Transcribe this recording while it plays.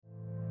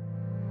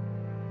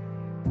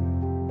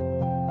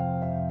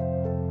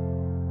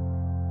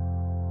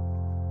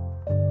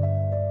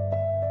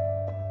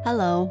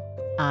Hello,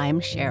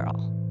 I'm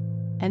Cheryl,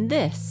 and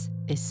this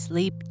is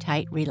Sleep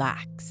Tight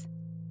Relax,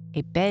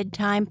 a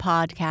bedtime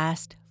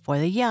podcast for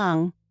the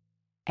young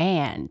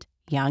and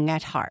young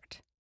at heart.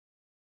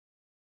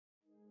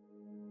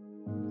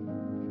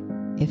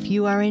 If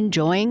you are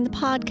enjoying the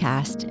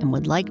podcast and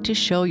would like to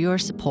show your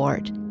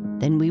support,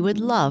 then we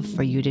would love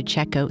for you to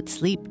check out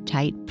Sleep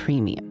Tight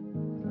Premium.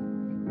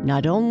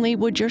 Not only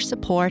would your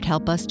support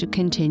help us to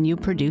continue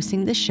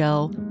producing the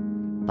show,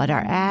 but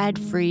our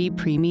ad-free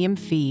premium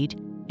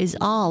feed is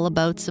all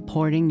about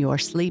supporting your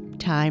sleep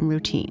time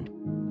routine.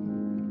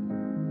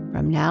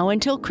 From now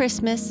until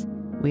Christmas,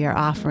 we are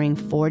offering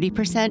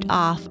 40%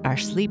 off our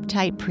Sleep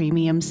Tight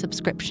Premium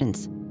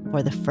subscriptions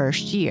for the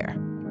first year.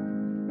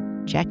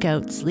 Check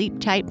out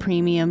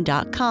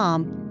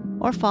sleeptightpremium.com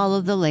or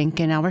follow the link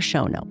in our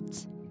show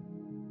notes.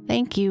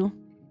 Thank you.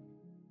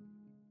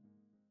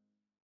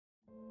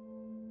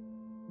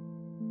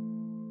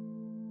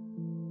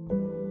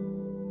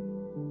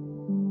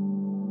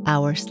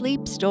 Our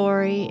sleep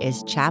story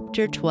is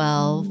Chapter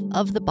 12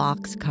 of The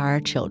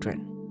Boxcar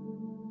Children.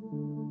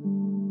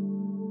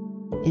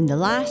 In the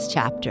last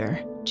chapter,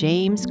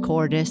 James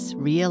Cordes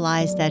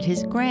realized that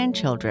his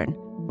grandchildren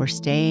were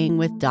staying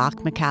with Doc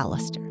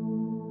McAllister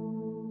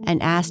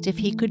and asked if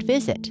he could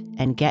visit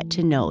and get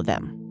to know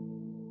them.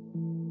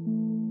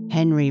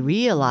 Henry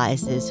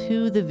realizes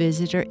who the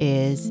visitor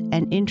is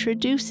and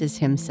introduces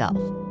himself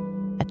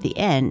at the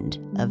end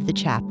of the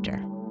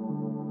chapter.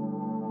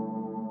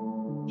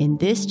 In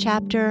this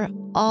chapter,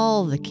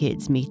 all the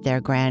kids meet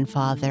their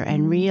grandfather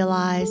and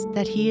realize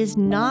that he is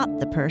not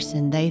the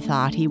person they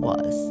thought he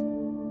was.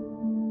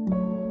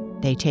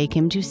 They take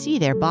him to see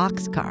their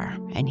boxcar,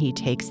 and he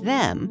takes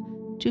them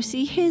to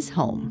see his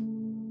home.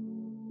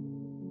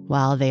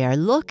 While they are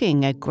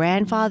looking at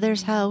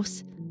grandfather's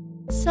house,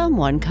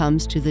 someone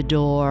comes to the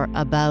door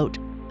about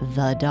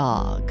the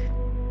dog.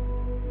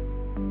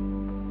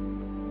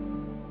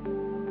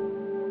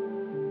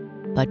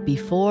 But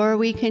before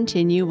we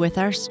continue with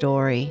our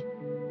story,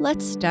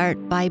 let's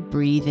start by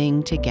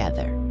breathing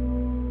together.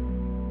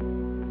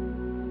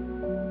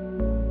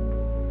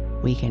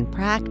 We can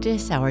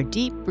practice our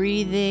deep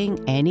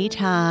breathing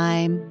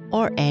anytime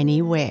or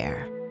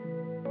anywhere.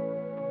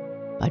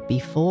 But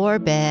before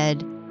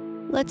bed,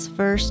 let's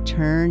first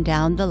turn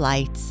down the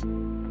lights,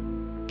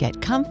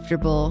 get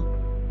comfortable,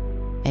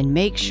 and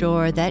make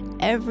sure that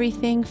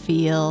everything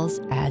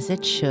feels as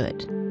it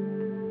should.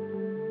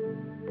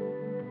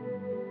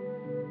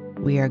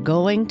 We are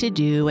going to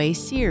do a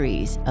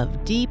series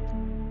of deep,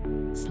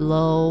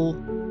 slow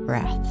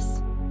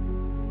breaths.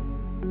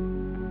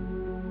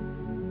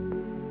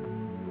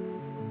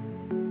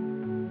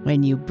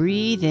 When you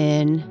breathe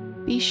in,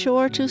 be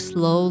sure to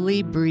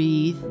slowly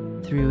breathe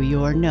through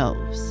your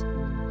nose.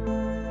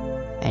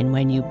 And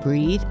when you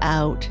breathe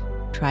out,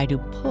 try to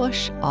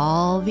push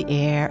all the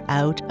air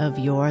out of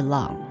your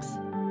lungs.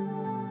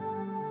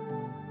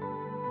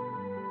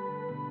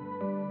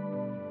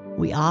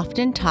 We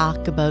often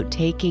talk about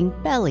taking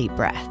belly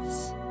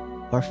breaths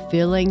or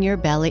filling your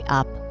belly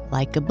up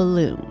like a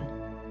balloon.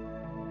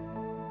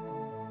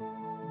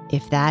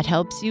 If that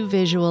helps you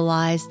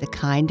visualize the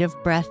kind of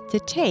breath to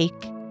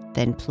take,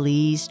 then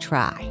please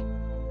try.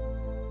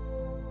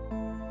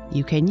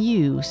 You can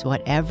use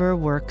whatever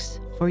works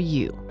for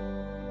you.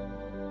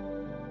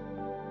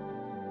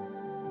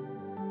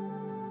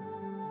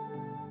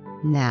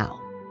 Now,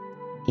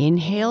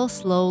 inhale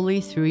slowly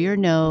through your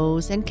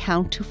nose and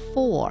count to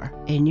 4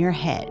 in your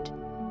head,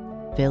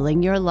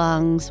 filling your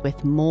lungs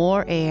with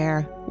more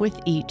air with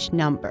each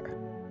number.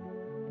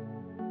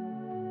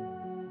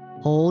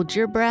 Hold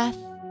your breath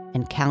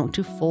and count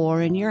to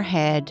 4 in your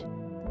head.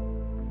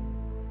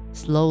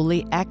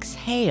 Slowly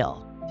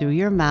exhale through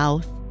your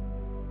mouth,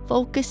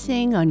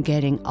 focusing on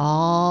getting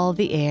all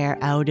the air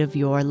out of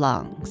your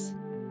lungs.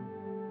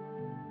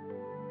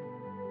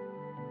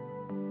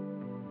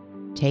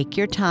 Take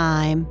your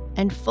time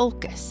and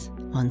focus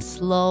on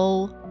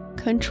slow,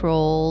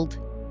 controlled,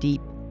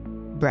 deep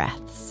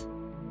breaths.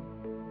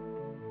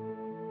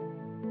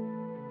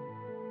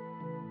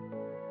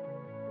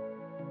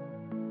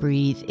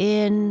 Breathe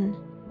in,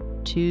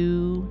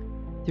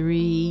 2,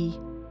 3,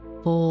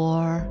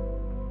 4.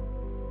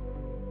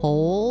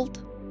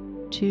 Hold,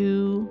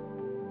 2,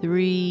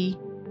 3,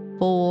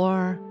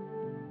 4.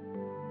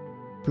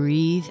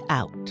 Breathe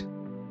out,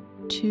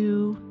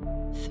 2,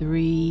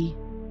 3,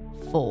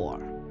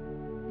 4.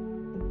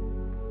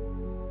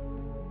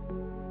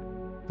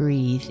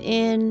 Breathe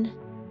in,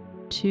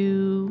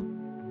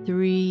 2,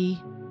 3,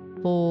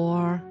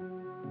 4.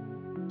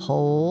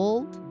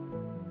 Hold,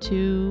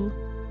 2,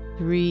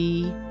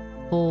 3,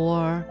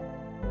 4.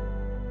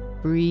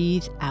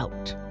 Breathe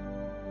out,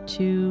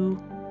 2,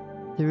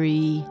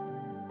 3,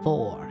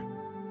 4.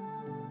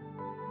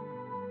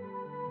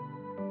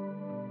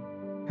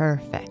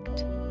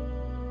 Perfect.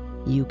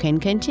 You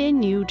can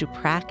continue to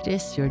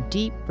practice your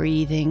deep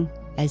breathing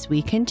as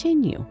we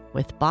continue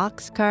with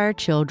Boxcar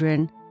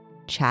Children,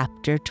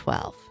 Chapter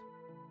 12.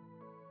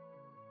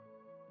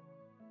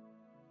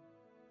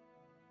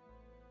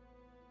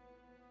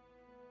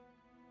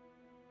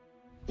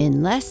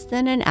 In less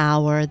than an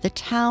hour, the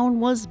town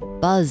was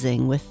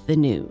buzzing with the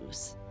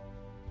news.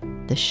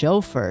 The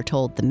chauffeur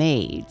told the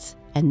maids,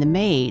 and the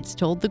maids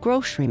told the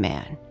grocery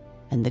man,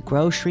 and the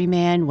grocery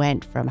man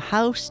went from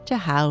house to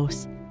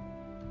house,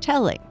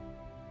 telling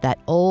that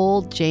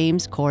old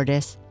James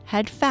Cordes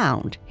had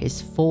found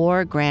his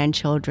 4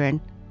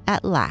 grandchildren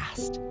at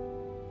last.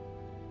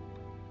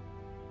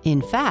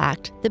 In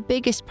fact, the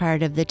biggest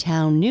part of the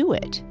town knew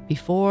it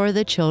before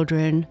the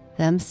children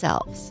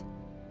themselves.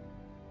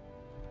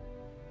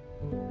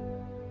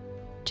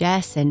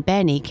 Jess and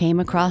Benny came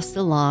across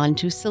the lawn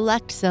to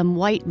select some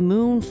white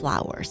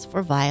moonflowers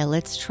for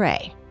Violet's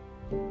tray.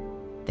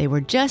 They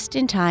were just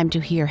in time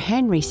to hear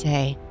Henry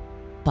say,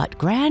 "But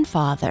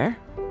grandfather."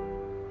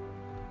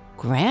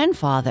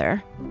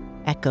 "Grandfather?"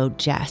 echoed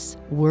Jess,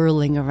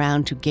 whirling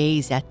around to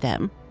gaze at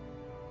them.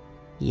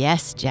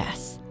 "Yes,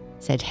 Jess,"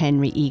 said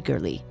Henry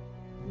eagerly.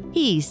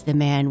 "He's the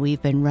man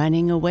we've been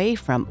running away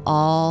from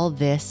all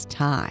this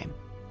time."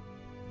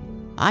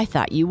 "I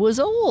thought you was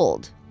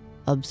old,"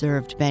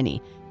 observed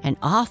Benny, "and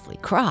awfully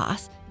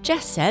cross.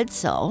 Jess said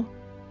so."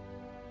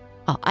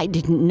 "Oh, I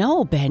didn't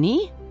know,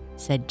 Benny,"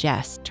 said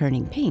Jess,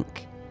 turning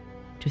pink.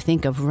 "To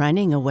think of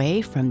running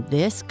away from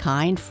this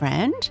kind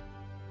friend?"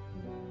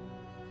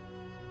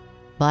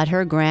 But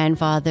her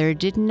grandfather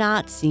did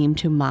not seem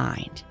to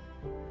mind.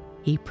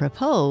 He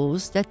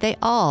proposed that they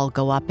all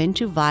go up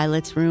into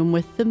Violet's room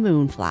with the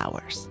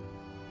moonflowers.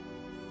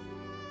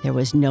 There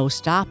was no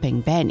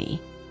stopping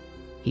Benny.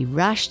 He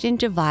rushed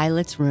into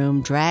Violet's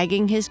room,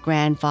 dragging his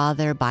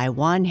grandfather by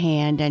one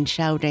hand and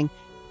shouting,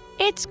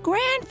 "It's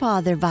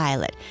Grandfather,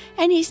 Violet,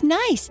 and he's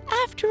nice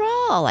after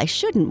all, I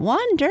shouldn't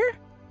wonder."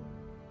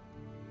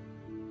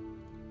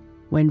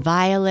 When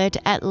Violet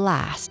at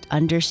last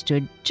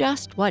understood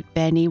just what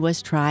Benny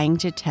was trying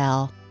to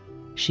tell,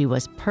 she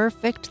was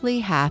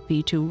perfectly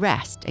happy to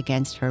rest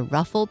against her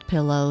ruffled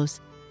pillows,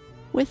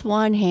 with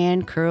one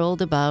hand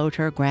curled about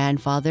her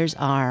grandfather's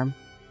arm,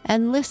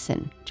 and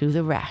listen to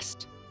the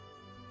rest.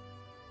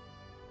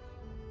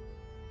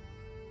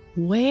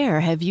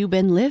 "Where have you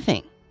been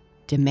living?"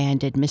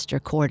 demanded Mr.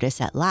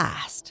 Cordes at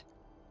last.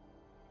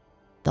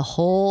 The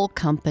whole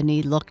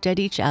company looked at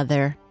each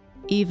other,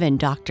 even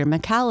Dr.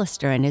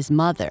 McAllister and his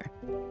mother.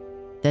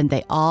 Then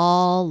they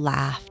all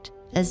laughed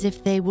as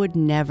if they would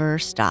never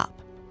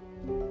stop.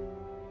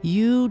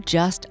 "You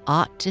just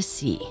ought to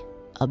see,"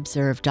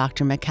 observed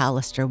Dr.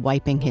 McAllister,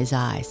 wiping his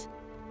eyes.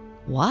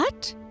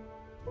 "What?"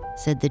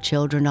 said the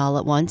children all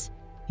at once.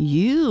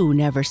 "You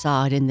never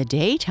saw it in the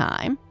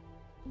daytime."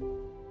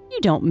 "You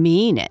don't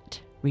mean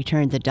it,"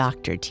 returned the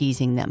doctor,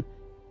 teasing them.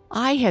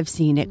 "I have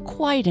seen it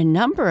quite a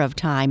number of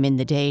times in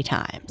the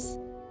daytimes."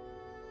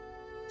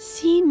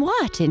 "Seen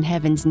what, in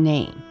heaven's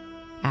name?"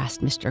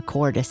 asked Mr.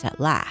 Cordes at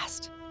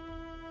last.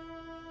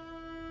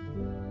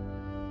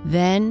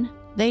 Then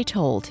they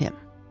told him,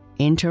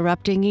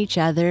 interrupting each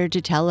other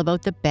to tell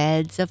about the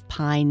beds of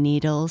pine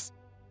needles,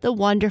 the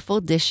wonderful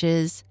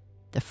dishes,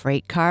 the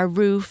freight car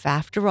roof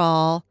after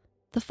all,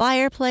 the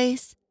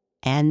fireplace,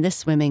 and the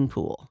swimming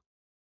pool.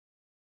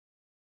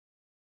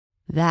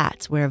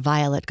 "That's where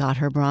Violet got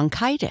her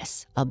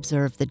bronchitis,"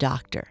 observed the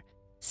doctor,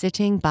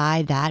 "sitting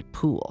by that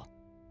pool.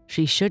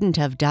 She shouldn't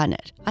have done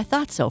it. I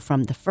thought so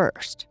from the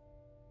first."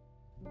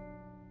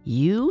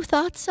 "You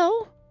thought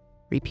so?"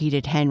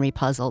 repeated Henry,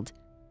 puzzled.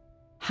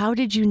 "How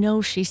did you know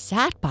she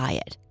sat by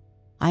it?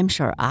 I'm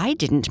sure I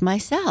didn't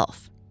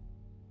myself."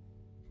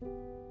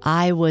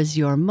 "I was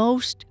your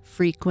most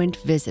frequent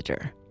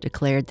visitor,"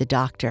 declared the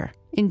doctor,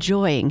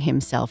 enjoying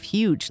himself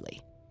hugely.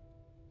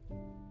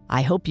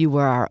 "I hope you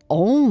were our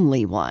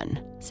only one,"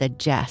 said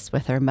Jess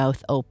with her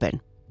mouth open.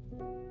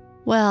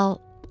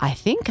 "Well, I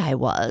think I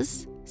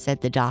was,"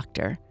 said the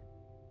doctor.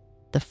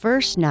 "The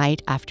first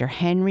night after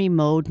Henry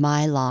mowed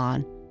my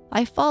lawn,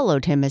 I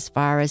followed him as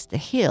far as the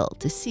hill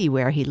to see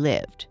where he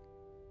lived."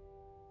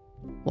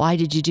 "Why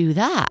did you do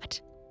that?"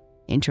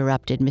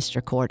 interrupted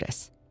Mr.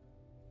 Cordes.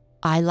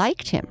 "I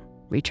liked him,"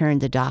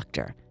 returned the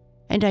doctor,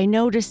 "and I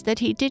noticed that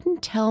he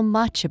didn't tell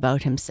much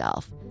about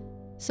himself,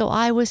 so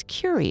I was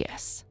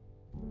curious."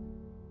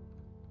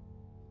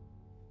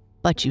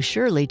 "But you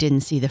surely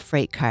didn't see the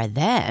freight car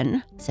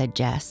then," said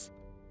Jess.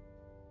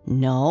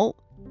 "No,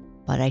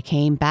 but I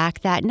came back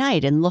that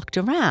night and looked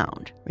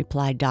around,"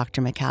 replied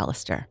Dr.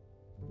 McAllister.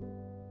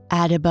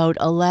 "At about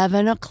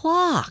 11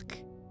 o'clock,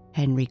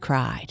 Henry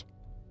cried.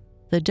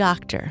 The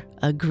doctor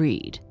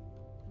agreed.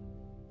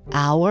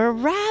 "Our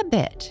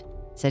rabbit,"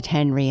 said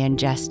Henry and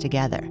Jess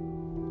together.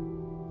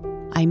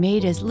 "I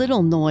made as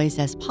little noise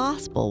as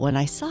possible when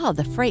I saw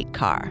the freight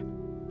car.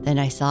 Then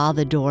I saw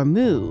the door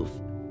move,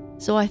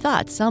 so I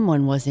thought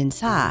someone was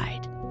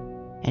inside.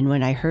 And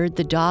when I heard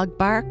the dog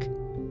bark,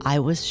 I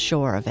was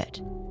sure of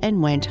it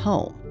and went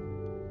home."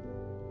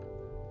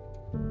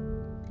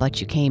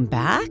 "But you came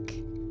back?"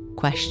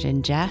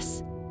 questioned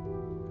Jess.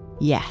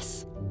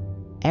 "Yes.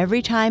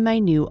 Every time I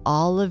knew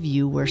all of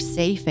you were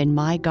safe in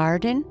my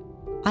garden,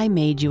 I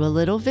made you a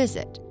little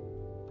visit,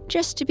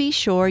 just to be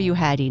sure you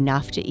had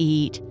enough to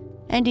eat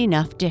and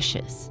enough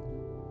dishes."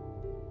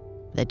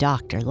 The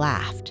doctor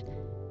laughed.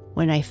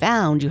 When I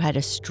found you had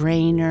a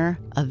strainer,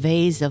 a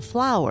vase of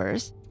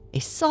flowers, a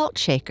salt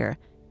shaker,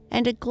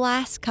 and a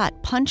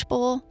glass-cut punch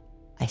bowl,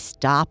 I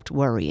stopped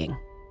worrying.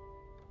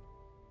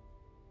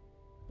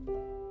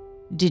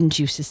 Didn't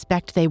you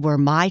suspect they were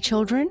my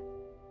children?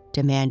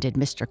 Demanded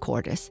Mr.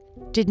 Cordis.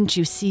 Didn't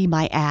you see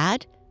my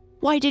ad?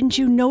 Why didn't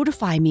you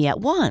notify me at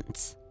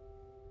once?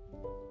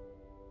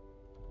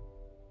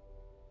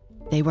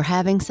 They were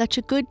having such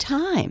a good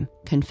time,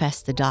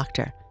 confessed the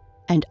doctor,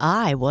 and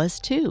I was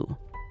too.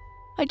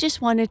 I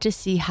just wanted to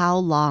see how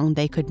long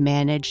they could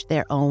manage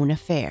their own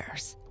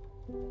affairs.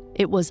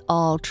 It was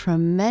all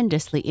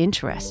tremendously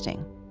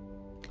interesting.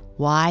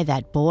 Why,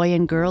 that boy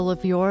and girl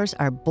of yours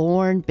are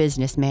born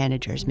business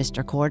managers,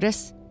 Mr.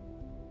 Cordis.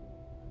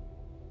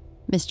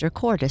 Mr.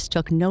 Cordis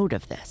took note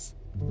of this.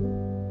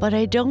 But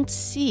I don't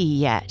see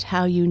yet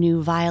how you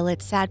knew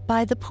Violet sat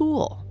by the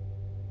pool,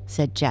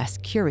 said Jess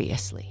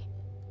curiously.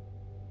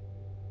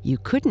 You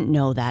couldn't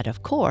know that,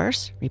 of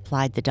course,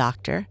 replied the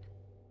doctor.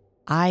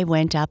 I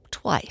went up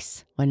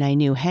twice when I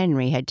knew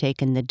Henry had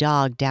taken the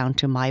dog down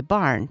to my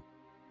barn.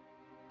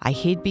 I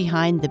hid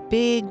behind the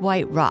big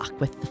white rock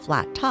with the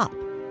flat top.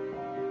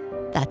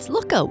 That's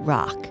Lookout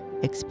Rock,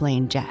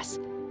 explained Jess,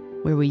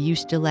 where we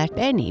used to let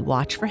Benny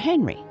watch for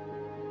Henry.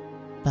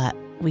 But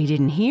we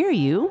didn't hear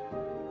you.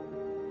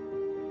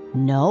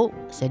 No,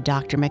 said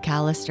Dr.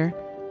 McAllister.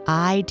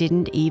 I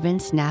didn't even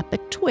snap a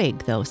twig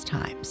those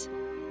times.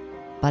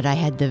 But I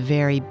had the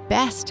very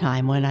best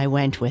time when I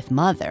went with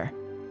Mother.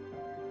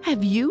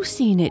 Have you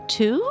seen it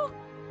too?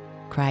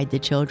 Cried the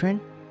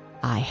children.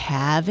 I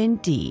have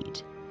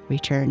indeed,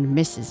 returned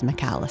Mrs.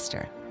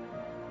 McAllister.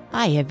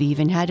 I have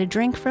even had a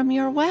drink from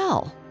your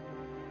well.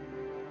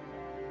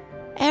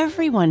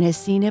 Everyone has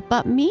seen it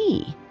but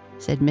me,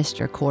 said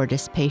Mr.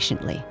 Cordis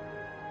patiently.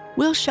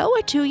 We'll show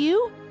it to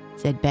you,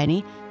 said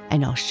Benny,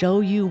 and I'll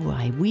show you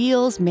my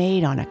wheels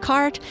made on a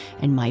cart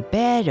and my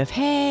bed of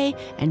hay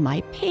and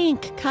my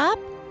pink cup.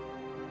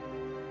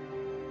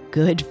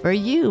 Good for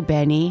you,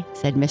 Benny,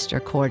 said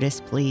Mr. Cordis,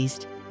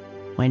 pleased.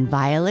 When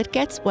Violet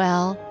gets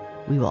well,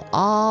 we will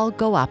all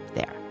go up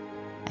there.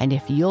 And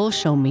if you'll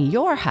show me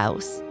your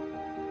house,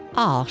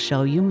 I'll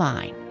show you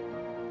mine.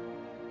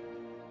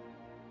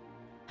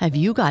 Have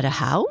you got a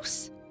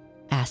house?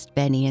 Asked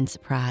Benny in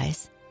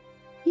surprise.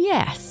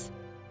 Yes,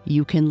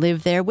 you can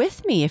live there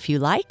with me if you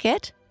like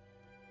it,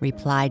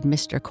 replied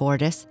Mr.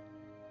 Cordis.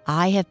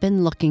 I have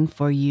been looking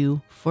for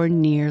you for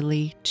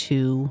nearly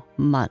 2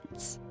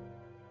 months.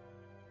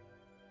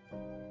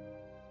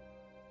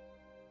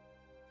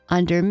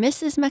 Under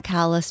Mrs.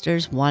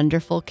 McAllister's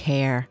wonderful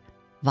care,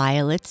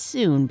 Violet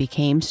soon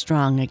became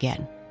strong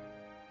again.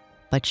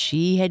 But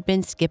she had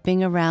been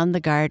skipping around the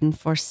garden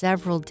for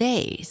several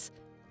days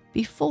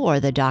before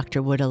the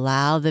doctor would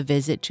allow the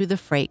visit to the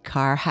freight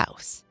car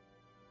house.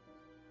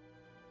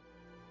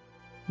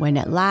 When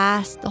at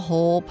last the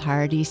whole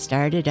party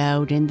started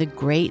out in the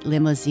great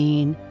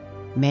limousine,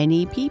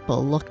 many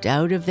people looked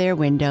out of their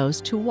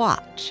windows to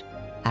watch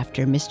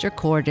after Mr.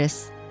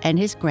 Cordis and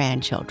his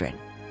grandchildren.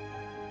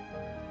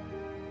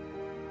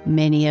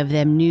 Many of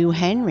them knew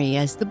Henry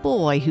as the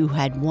boy who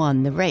had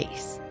won the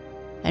race,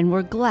 and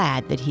were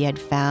glad that he had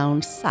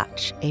found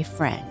such a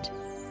friend.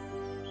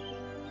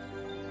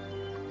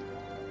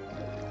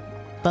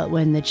 But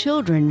when the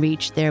children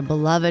reached their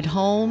beloved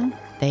home,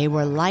 they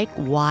were like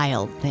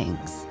wild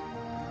things.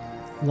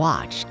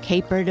 Watch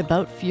capered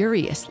about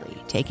furiously,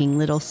 taking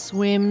little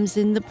swims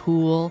in the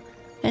pool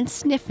and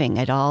sniffing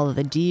at all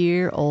the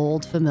dear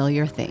old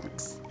familiar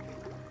things.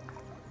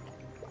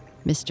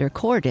 Mr.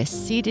 Cordis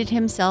seated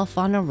himself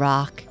on a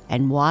rock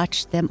and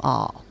watched them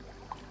all,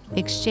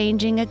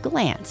 exchanging a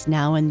glance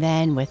now and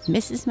then with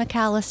Mrs.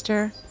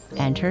 McAllister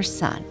and her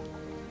son.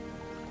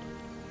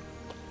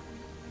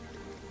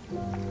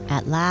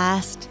 At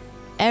last,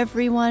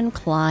 everyone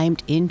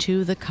climbed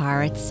into the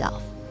car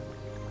itself,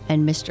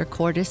 and Mr.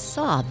 Cordis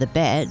saw the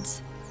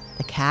beds,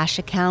 the cash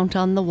account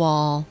on the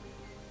wall,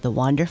 the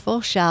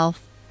wonderful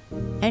shelf,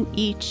 and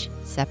each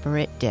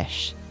separate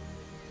dish.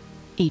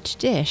 Each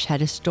dish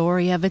had a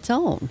story of its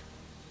own.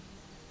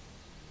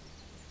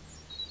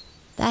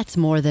 That's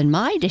more than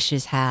my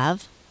dishes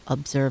have,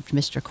 observed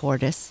Mr.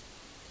 Cordis.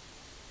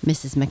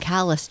 Mrs.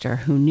 McAllister,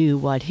 who knew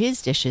what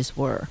his dishes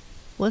were,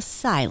 was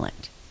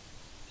silent.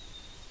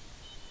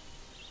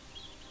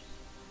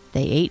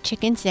 They ate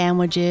chicken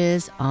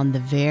sandwiches on the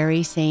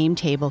very same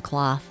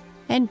tablecloth,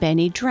 and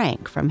Benny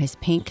drank from his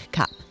pink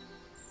cup.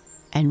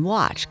 And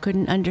Watch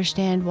couldn't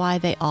understand why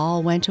they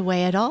all went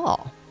away at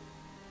all.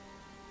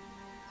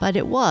 But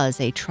it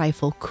was a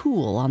trifle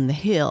cool on the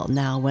hill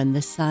now when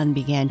the sun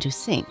began to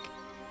sink,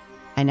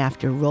 and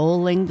after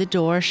rolling the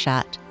door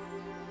shut,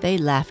 they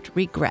left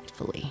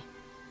regretfully.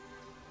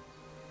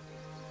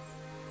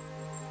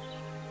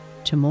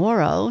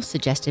 Tomorrow,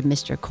 suggested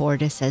Mr.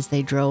 Cordis as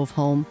they drove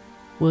home,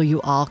 will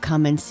you all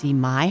come and see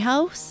my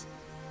house?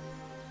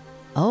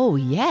 Oh,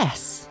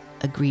 yes,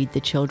 agreed the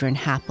children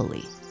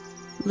happily,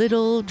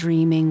 little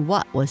dreaming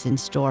what was in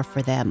store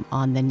for them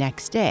on the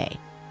next day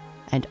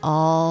and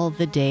all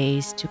the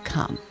days to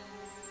come.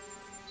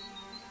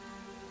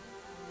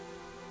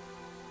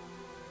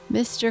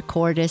 Mr.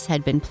 Cordis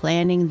had been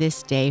planning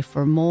this day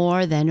for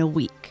more than a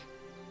week.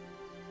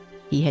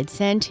 He had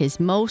sent his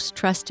most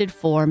trusted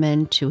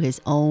foreman to his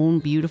own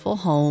beautiful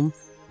home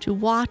to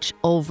watch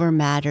over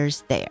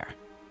matters there.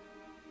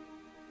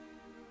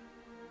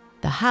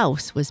 The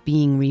house was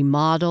being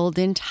remodeled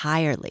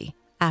entirely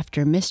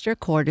after Mr.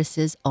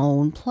 Cordis's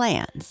own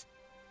plans,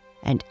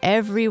 and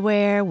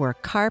everywhere were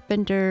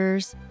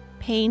carpenters,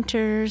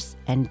 painters,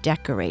 and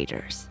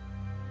decorators.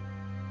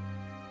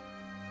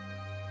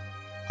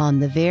 On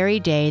the very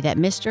day that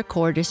Mr.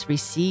 Cordis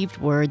received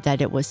word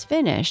that it was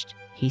finished,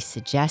 he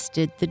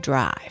suggested the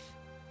drive.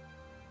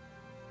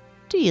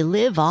 "Do you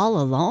live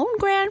all alone,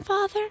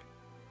 Grandfather?"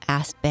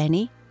 asked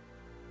Benny.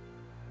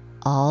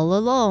 "All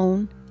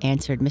alone,"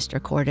 answered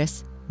Mr.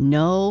 Cordis.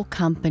 "No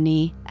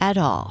company at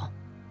all."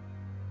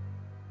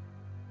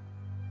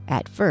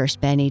 At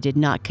first, Benny did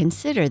not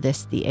consider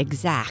this the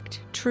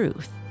exact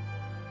truth.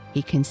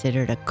 He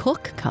considered a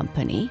cook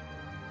company,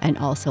 and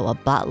also a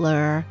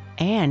butler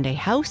and a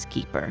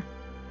housekeeper.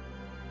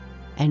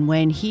 And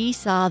when he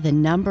saw the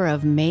number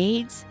of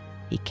maids,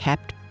 he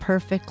kept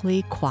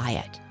perfectly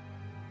quiet.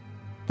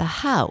 The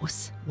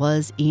house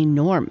was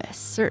enormous,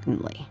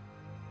 certainly.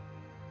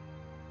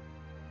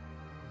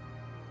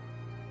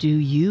 "Do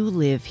you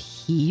live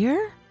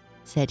here?"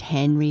 said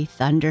Henry,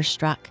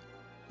 thunderstruck,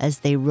 as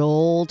they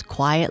rolled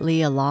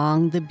quietly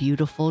along the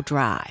beautiful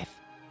drive.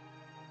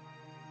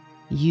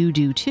 "You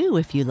do too,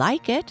 if you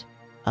like it,"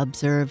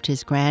 observed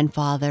his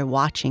grandfather,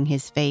 watching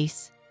his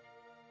face.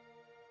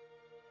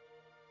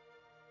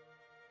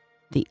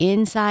 The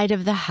inside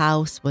of the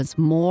house was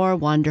more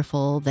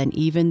wonderful than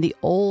even the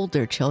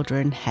older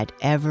children had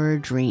ever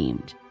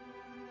dreamed.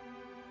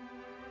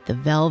 The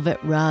velvet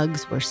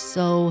rugs were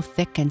so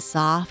thick and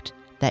soft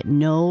that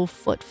no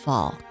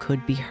footfall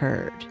could be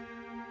heard.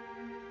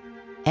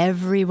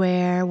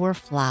 Everywhere were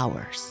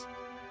flowers.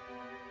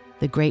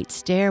 The great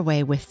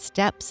stairway with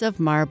steps of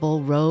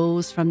marble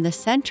rose from the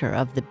center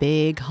of the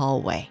big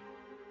hallway.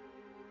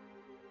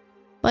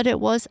 But it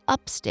was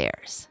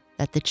upstairs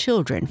that the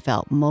children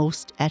felt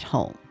most at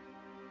home.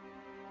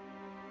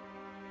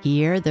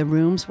 Here, the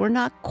rooms were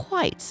not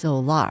quite so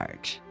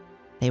large.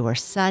 They were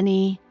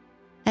sunny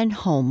and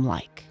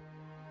homelike.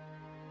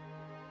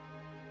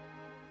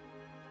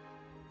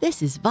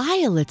 "This is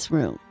Violet's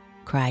room,"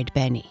 cried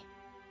Benny.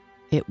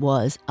 It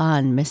was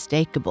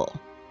unmistakable.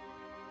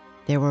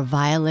 There were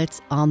violets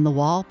on the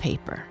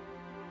wallpaper.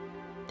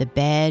 The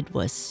bed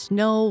was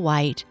snow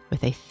white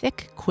with a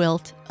thick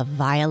quilt of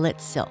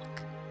violet silk.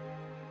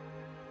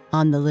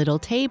 On the little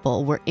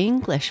table were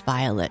English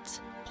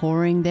violets,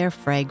 pouring their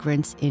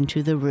fragrance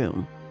into the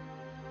room.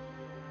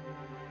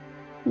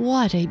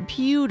 "What a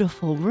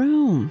beautiful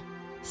room,"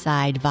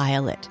 sighed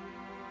Violet,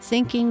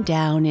 sinking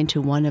down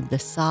into one of the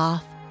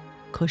soft,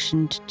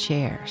 cushioned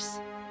chairs.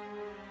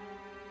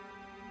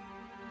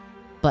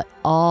 But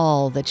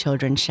all the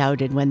children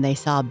shouted when they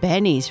saw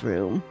Benny's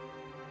room.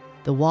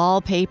 The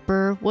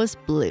wallpaper was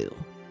blue,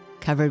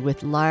 covered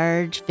with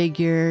large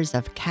figures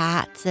of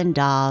cats and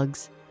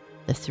dogs,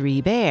 the 3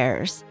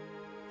 bears,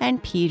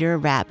 and Peter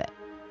Rabbit.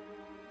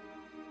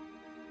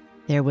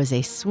 There was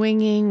a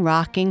swinging,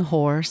 rocking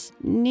horse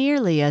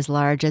nearly as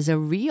large as a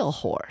real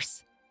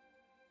horse,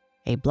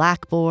 a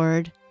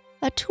blackboard,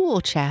 a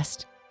tool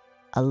chest,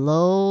 a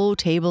low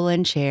table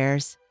and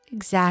chairs,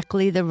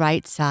 exactly the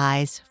right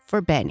size for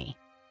Benny.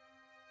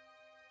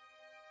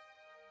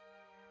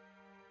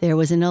 There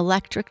was an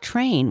electric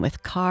train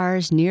with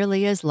cars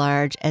nearly as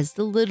large as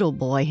the little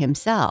boy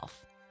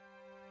himself.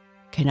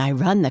 "Can I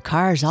run the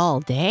cars all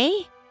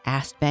day?"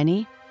 asked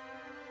Benny.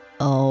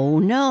 "Oh,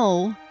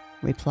 no,"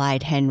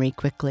 replied Henry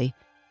quickly.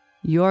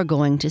 "You're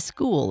going to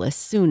school as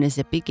soon as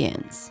it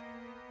begins."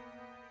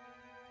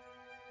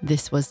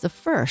 This was the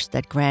first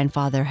that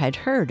Grandfather had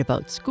heard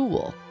about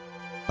school,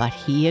 but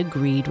he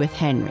agreed with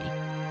Henry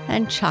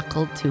and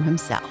chuckled to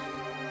himself.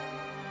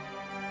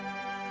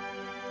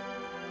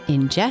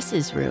 In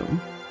Jess's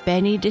room,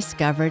 Benny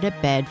discovered a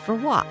bed for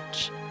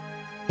Watch.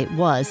 It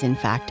was, in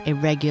fact, a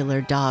regular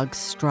dog's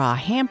straw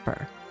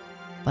hamper,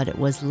 but it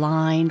was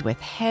lined with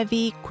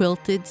heavy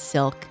quilted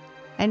silk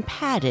and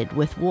padded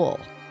with wool.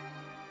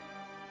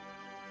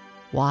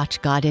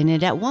 Watch got in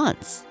it at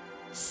once,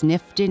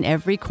 sniffed in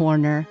every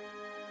corner,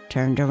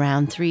 turned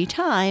around 3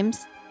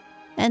 times,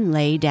 and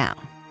lay down.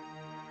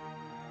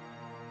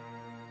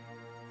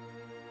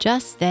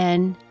 Just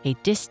then, a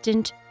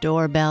distant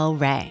doorbell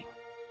rang.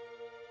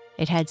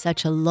 It had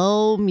such a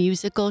low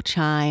musical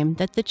chime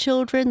that the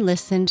children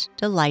listened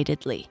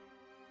delightedly,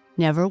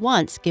 never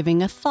once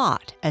giving a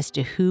thought as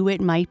to who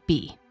it might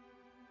be.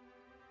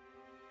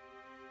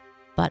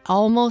 But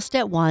almost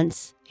at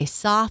once, a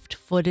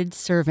soft-footed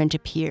servant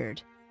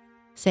appeared,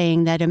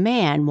 saying that a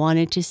man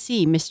wanted to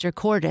see Mr.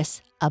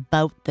 Cordis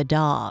about the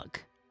dog.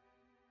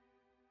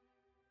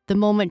 The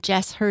moment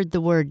Jess heard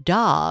the word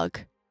dog,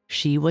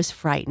 she was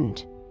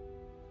frightened.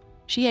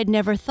 She had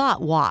never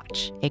thought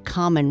Watch a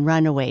common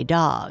runaway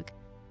dog,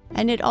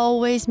 and it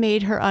always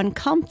made her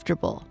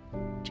uncomfortable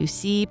to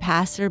see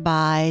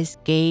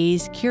passerbys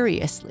gaze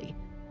curiously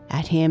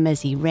at him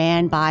as he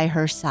ran by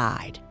her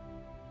side.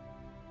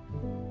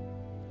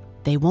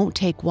 "They won't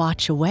take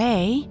watch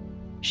away,"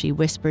 she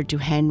whispered to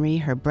Henry,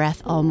 her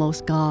breath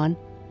almost gone.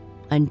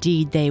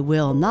 "Indeed they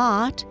will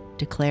not,"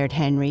 declared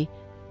Henry.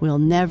 "We'll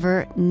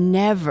never,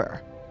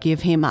 never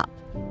give him up."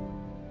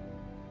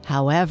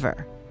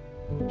 However,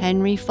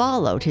 Henry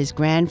followed his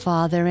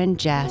grandfather and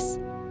Jess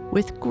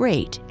with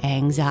great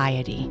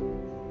anxiety.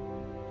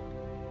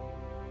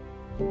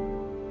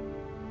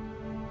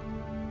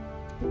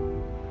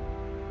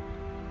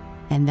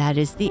 And that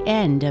is the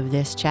end of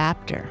this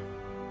chapter.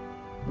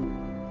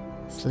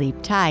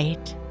 Sleep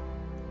tight.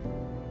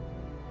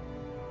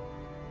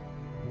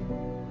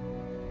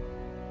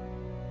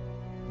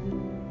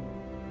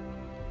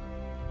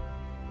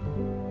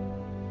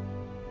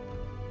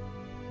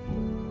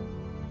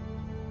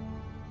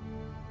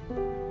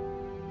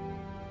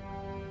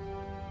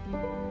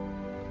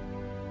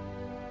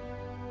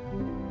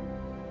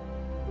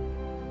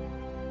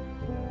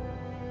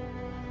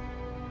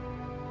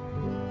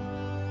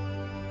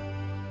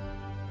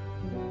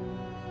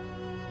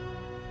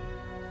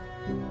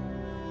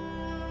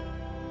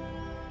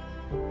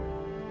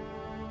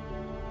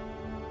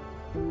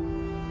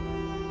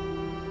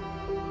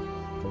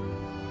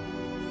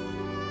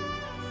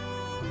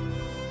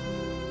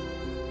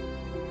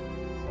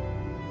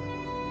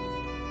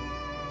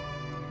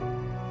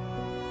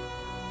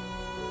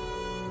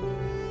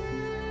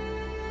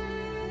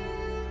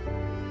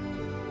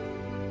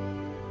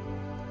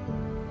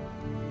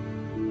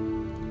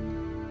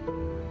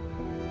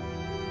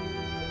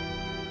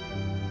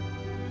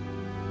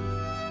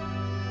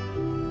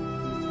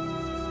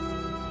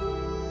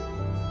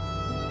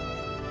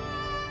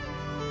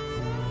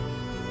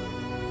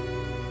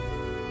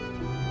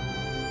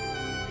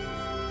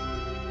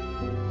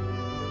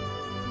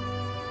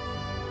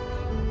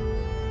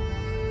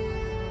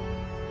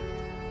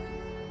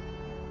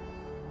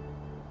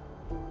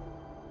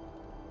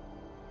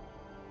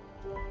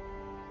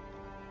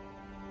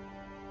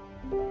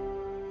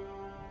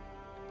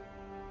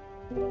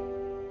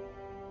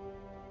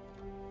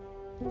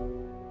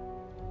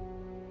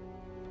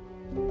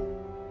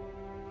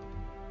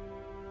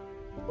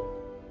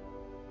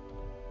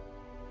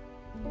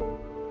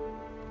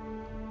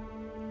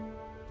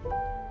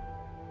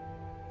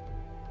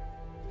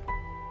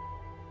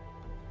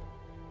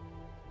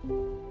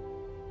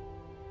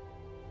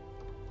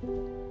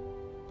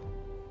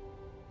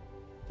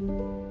 Thank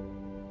you.